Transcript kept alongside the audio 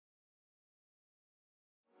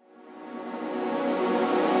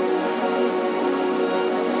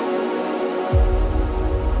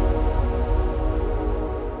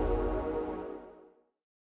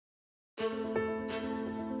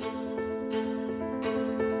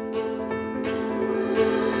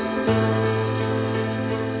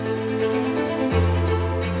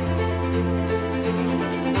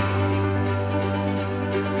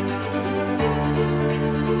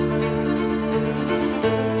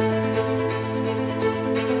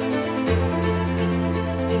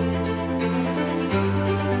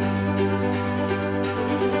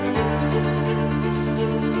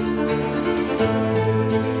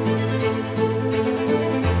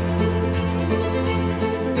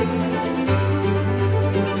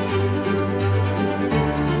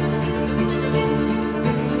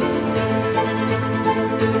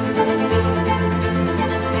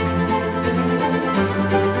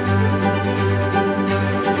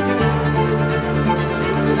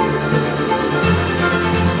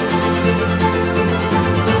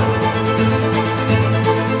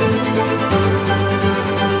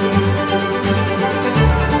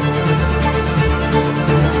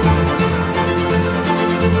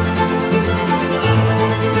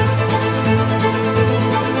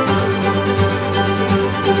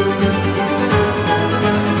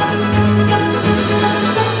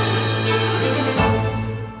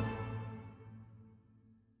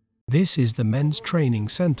This is the Men's Training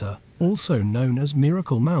Center, also known as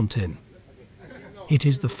Miracle Mountain. It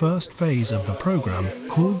is the first phase of the program,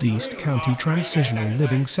 called East County Transitional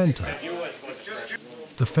Living Center.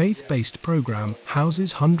 The faith-based program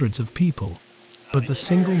houses hundreds of people, but the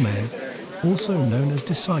single men, also known as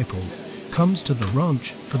disciples, comes to the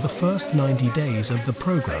ranch for the first 90 days of the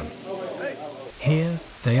program. Here,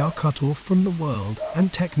 they are cut off from the world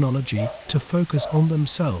and technology to focus on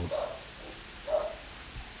themselves.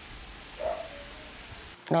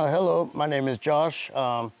 Hello, my name is Josh.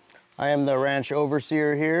 I am the ranch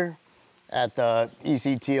overseer here at the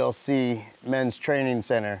ECTLC Men's Training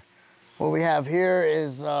Center. What we have here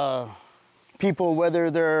is people, whether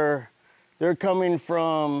they're coming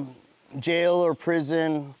from jail or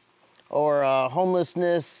prison or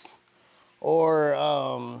homelessness, or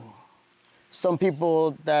some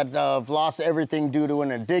people that have lost everything due to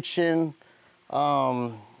an addiction.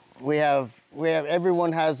 Everyone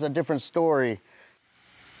has a different story.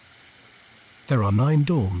 There are 9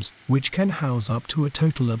 dorms, which can house up to a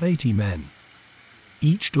total of 80 men.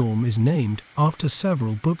 Each dorm is named after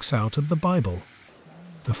several books out of the Bible.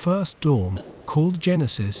 The first dorm, called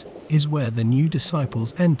Genesis, is where the new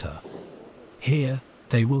disciples enter. Here,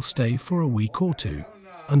 they will stay for a week or 2,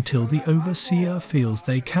 until the overseer feels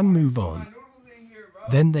they can move on.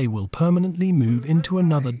 Then they will permanently move into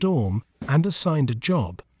another dorm and assigned a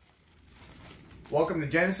job. Welcome to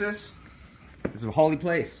Genesis. It's a holy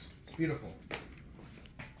place. It's beautiful.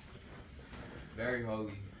 Very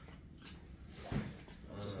holy.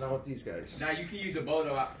 Just not with these guys. Now you can use a bowl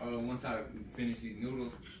once I finish these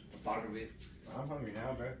noodles. Part of it. I'm hungry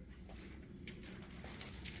now, bro.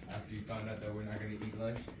 After you found out that we're not gonna eat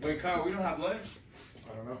lunch. Wait, Kyle, we don't have lunch?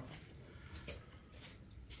 I don't know.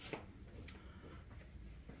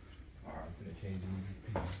 Alright, I'm gonna change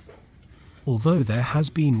it. Although there has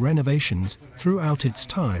been renovations throughout its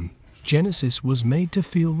time, Genesis was made to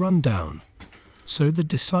feel run down. So the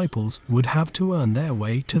disciples would have to earn their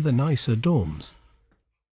way to the nicer dorms.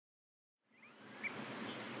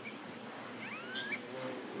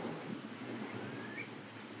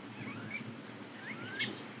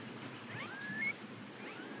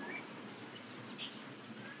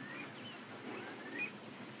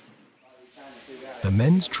 The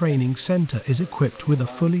Men's Training Center is equipped with a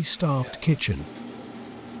fully staffed kitchen.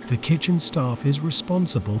 The kitchen staff is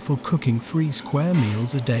responsible for cooking 3 square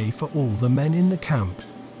meals a day for all the men in the camp.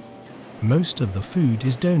 Most of the food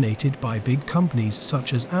is donated by big companies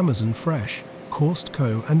such as Amazon Fresh,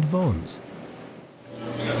 Costco and Vons.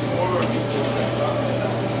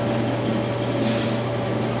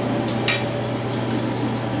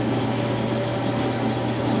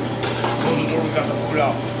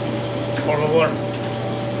 Por favor.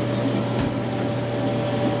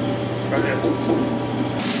 Gracias.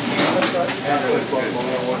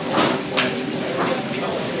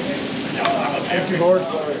 Empty board.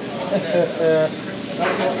 That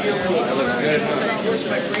looks good.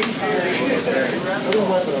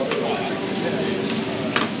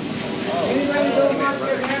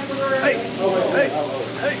 Hey, hey,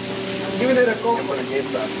 hey. Give it a Coke.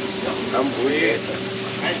 Hamburguesa.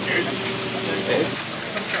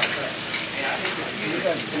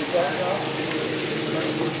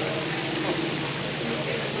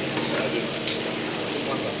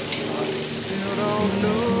 Still don't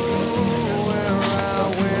know where I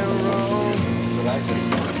went wrong.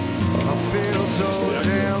 I feel so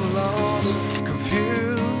damn lost,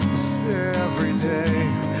 confused every day.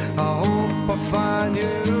 I hope I find you.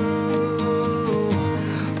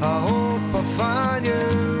 I hope I find you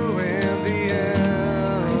in the end.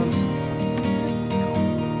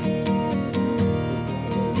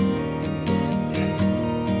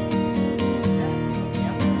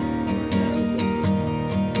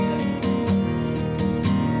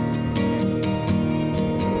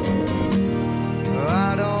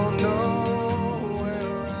 I don't know where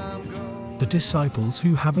I'm going. The disciples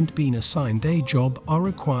who haven't been assigned a job are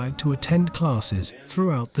required to attend classes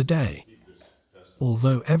throughout the day.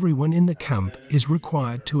 Although everyone in the camp is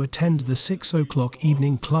required to attend the 6 o'clock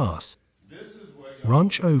evening class.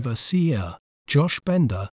 Ranch overseer Josh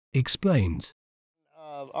Bender explains.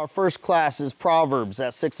 Our first class is Proverbs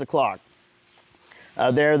at 6 o'clock.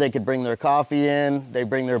 There they could bring their coffee in, they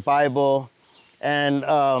bring their Bible. And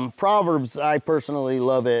Proverbs, I personally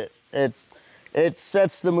love it. It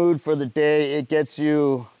sets the mood for the day. It gets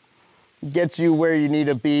you where you need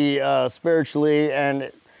to be spiritually,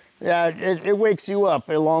 and it wakes you up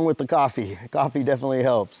along with the coffee. Coffee definitely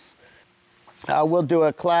helps. We'll do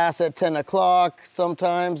a class at 10 o'clock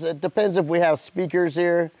sometimes. It depends if we have speakers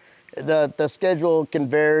here. The schedule can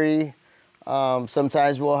vary.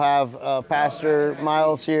 Sometimes we'll have Pastor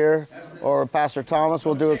Miles here, or Pastor Thomas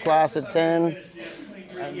will do a class at 10.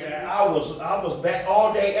 Yeah, I was back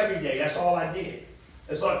all day, every day. That's all I did.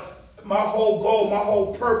 It's like my whole goal, my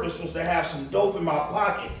whole purpose was to have some dope in my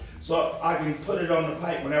pocket so I can put it on the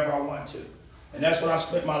pipe whenever I want to. And that's what I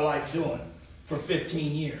spent my life doing for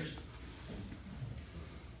 15 years.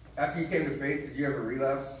 After you came to faith, did you ever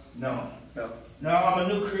relapse? No. No. No, I'm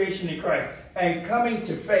a new creation in Christ. And coming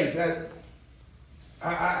to faith,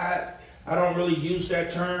 I don't really use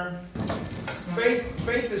that term.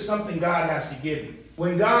 Faith is something God has to give you.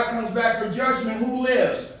 When God comes back for judgment, who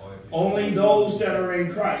lives? Only those that are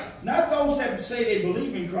in Christ. Not those that say they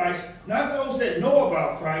believe in Christ, not those that know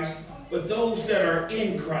about Christ, but those that are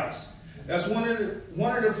in Christ. That's one of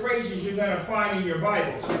the phrases you're going to find in your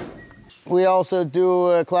Bibles. We also do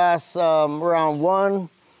a class around 1,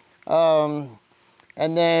 and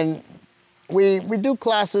then we do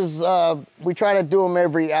classes. We try to do them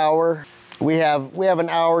every hour. We have an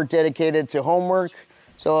hour dedicated to homework.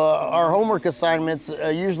 So our homework assignments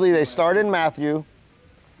usually they start in Matthew,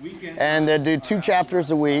 and they do 2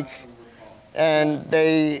 chapters a week, and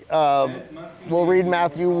they will read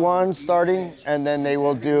Matthew 1 starting, and then they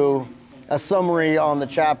will do a summary on the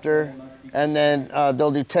chapter, and then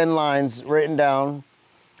they'll do 10 lines written down,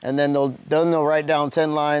 and then they'll write down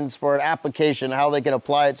 10 lines for an application, how they can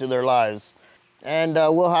apply it to their lives. And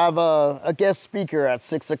we'll have a guest speaker at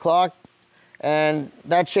 6 o'clock, and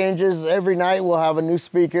that changes every night. We'll have a new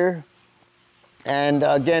speaker, and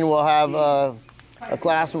again we'll have a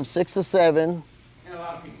class from 6 to 7. And a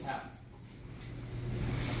lot of people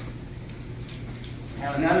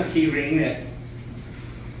have another key ring that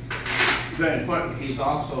is very important keys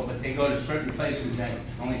also, but they go to certain places that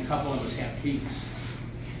only a couple of us have keys.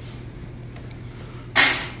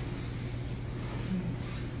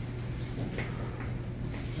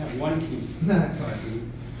 I have one key.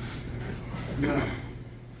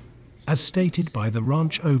 As stated by the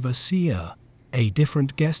ranch overseer, a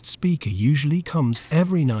different guest speaker usually comes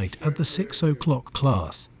every night at the 6 o'clock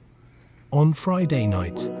class. On Friday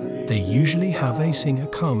nights, they usually have a singer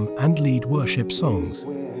come and lead worship songs.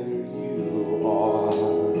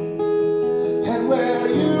 And where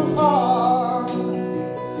you are,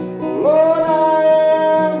 Lord, I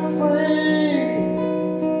am free.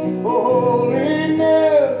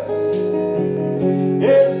 Holiness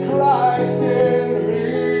is Christ in me.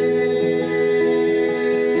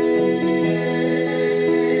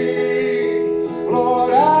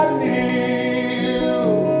 Lord, I need you.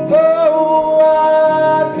 Oh,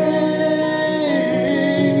 I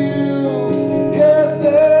need you. Yes,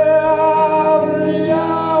 every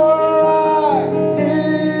hour I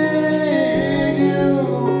need you.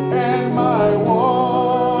 And my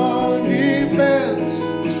one defense,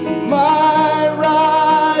 my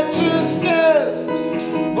righteousness.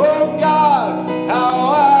 Oh God, how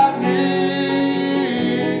I need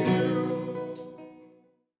you.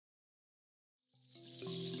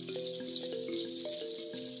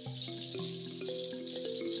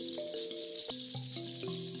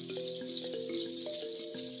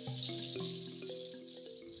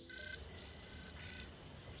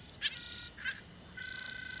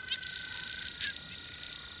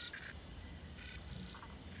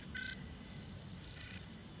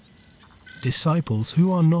 Disciples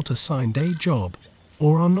who are not assigned a job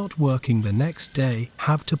or are not working the next day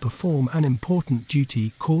have to perform an important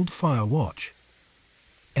duty called fire watch.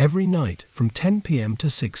 Every night from 10 p.m. to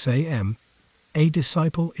 6 a.m., a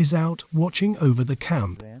disciple is out watching over the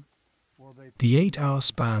camp. The 8-hour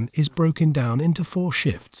span is broken down into 4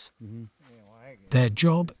 shifts. Their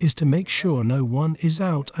job is to make sure no one is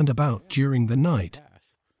out and about during the night.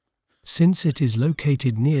 Since it is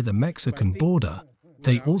located near the Mexican border,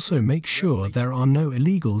 they also make sure there are no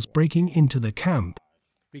illegals breaking into the camp.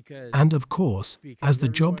 And of course, as the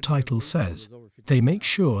job title says, they make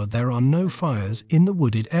sure there are no fires in the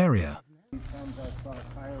wooded area. Sometimes I saw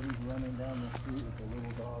coyotes running down the street with a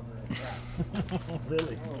little dog or a cat.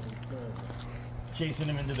 Really? Chasing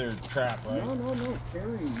them into their trap, right? No,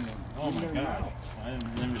 carrying them. Oh my God.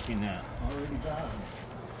 I've never seen that. Already got them.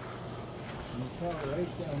 You saw it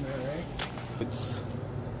right down there, eh? It's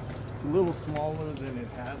It's a little smaller than it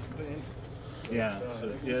has been. yeah, so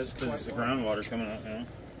yeah, it's because it's the groundwater coming up, you know.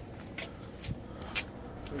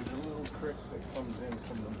 There's a little creek that comes in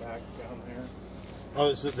from the back down there.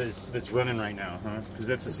 Oh, that's running right now, huh? Because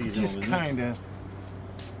that's the seasonal. Just kind of.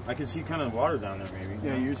 I can see kind of water down there, maybe.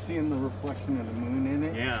 Yeah, you're seeing the reflection of the moon in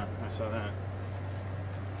it. Yeah, I saw that.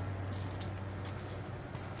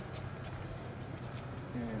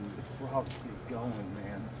 And the frogs get going,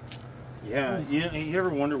 man. Yeah, you ever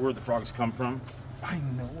wonder where the frogs come from? I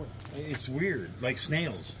know it. It's weird, like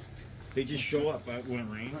snails. They just show up when it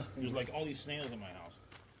rains. There's like all these snails in my house,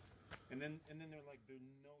 and then they're like, there's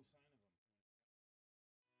no sign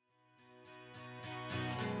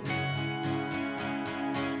of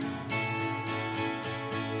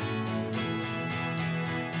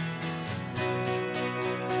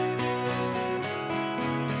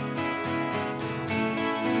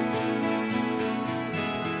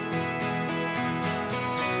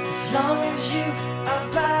As long as you are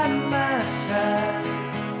by my side,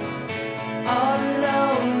 all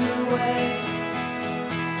along the way.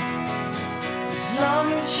 As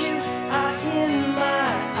long as you are in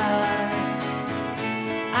my eye,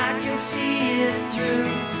 I can see it through.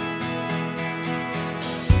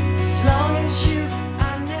 As long as you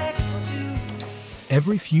are next to.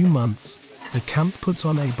 Every few months, the camp puts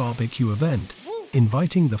on a barbecue event,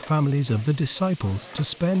 inviting the families of the disciples to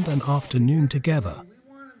spend an afternoon together.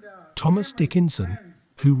 Thomas Dickinson,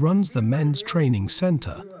 who runs the men's training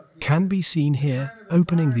center, can be seen here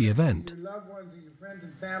opening the event. Your loved ones and your friends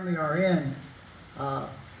and family are in.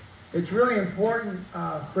 It's really important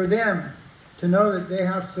for them to know that they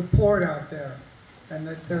have support out there and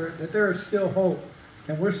that there is still hope.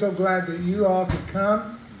 And we're so glad that you all could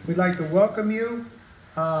come. We'd like to welcome you.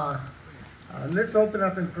 Let's open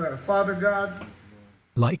up in prayer. Father God.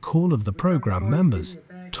 Like all of the program members,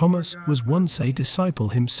 Thomas was once a disciple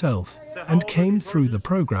himself and came through the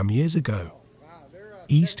program years ago.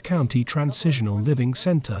 East County Transitional Living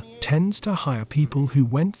Center tends to hire people who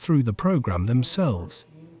went through the program themselves,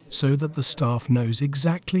 so that the staff knows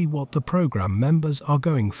exactly what the program members are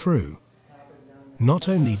going through. Not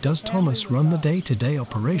only does Thomas run the day-to-day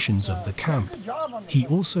operations of the camp, he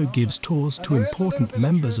also gives tours to important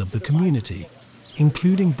members of the community,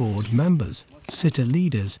 including board members, sitter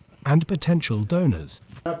leaders, and potential donors.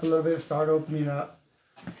 Up a little bit, start opening up,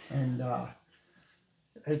 and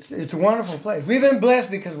it's a wonderful place. We've been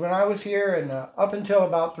blessed because when I was here, and up until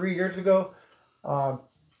about 3 years ago,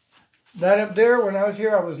 that up there, when I was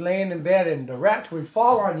here, I was laying in bed, and the rats would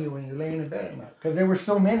fall on you when you're laying in bed at night because there were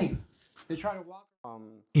so many. They try to walk.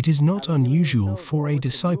 It is not unusual for a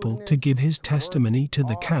disciple to give his testimony to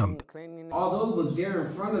the camp. Although it was there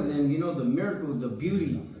in front of them, you know, the miracles, the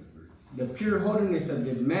beauty, the pure holiness of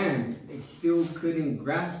this man, they still couldn't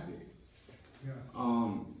grasp it.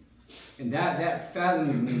 And that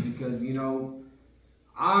fathoms me because, you know,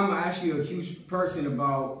 I'm actually a huge person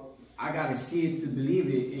about, I got to see it to believe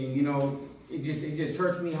it. And, you know, it just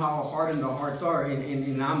hurts me how hardened the hearts are.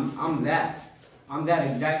 And I'm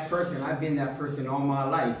that exact person. I've been that person all my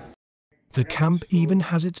life. The camp even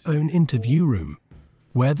has its own interview room,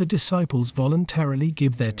 where the disciples voluntarily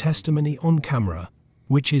give their testimony on camera,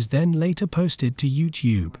 which is then later posted to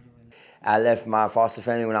YouTube. I left my foster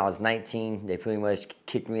family when I was 19. They pretty much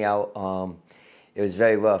kicked me out. It was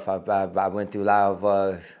very rough. I went through a lot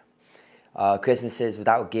of Christmases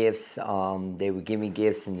without gifts. They would give me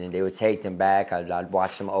gifts and then they would take them back. I'd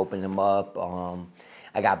watch them open them up.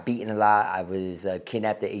 I got beaten a lot. I was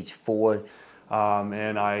kidnapped at age 4.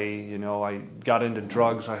 And I got into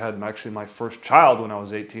drugs. I had actually my first child when I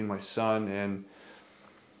was 18, my son, and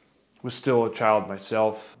was still a child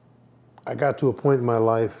myself. I got to a point in my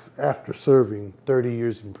life after serving 30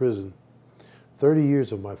 years in prison. 30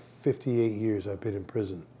 years of my 58 years I've been in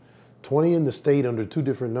prison. 20 in the state under 2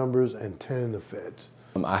 different numbers and 10 in the feds.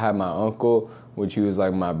 I had my uncle, which he was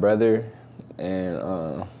like my brother,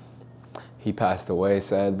 and he passed away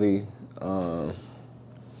sadly.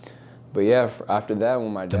 But yeah, after that,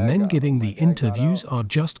 when my dad The men giving the interviews are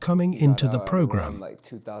just coming into the program.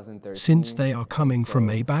 Since they are coming from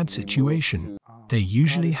a bad situation, they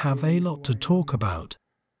usually have a lot to talk about.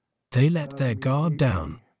 They let their guard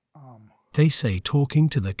down. They say talking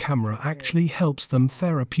to the camera actually helps them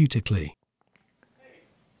therapeutically.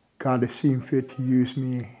 God has seen fit to use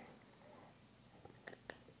me,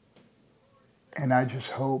 and I just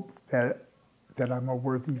hope that I'm a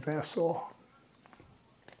worthy vessel.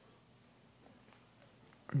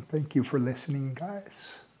 And thank you for listening, guys.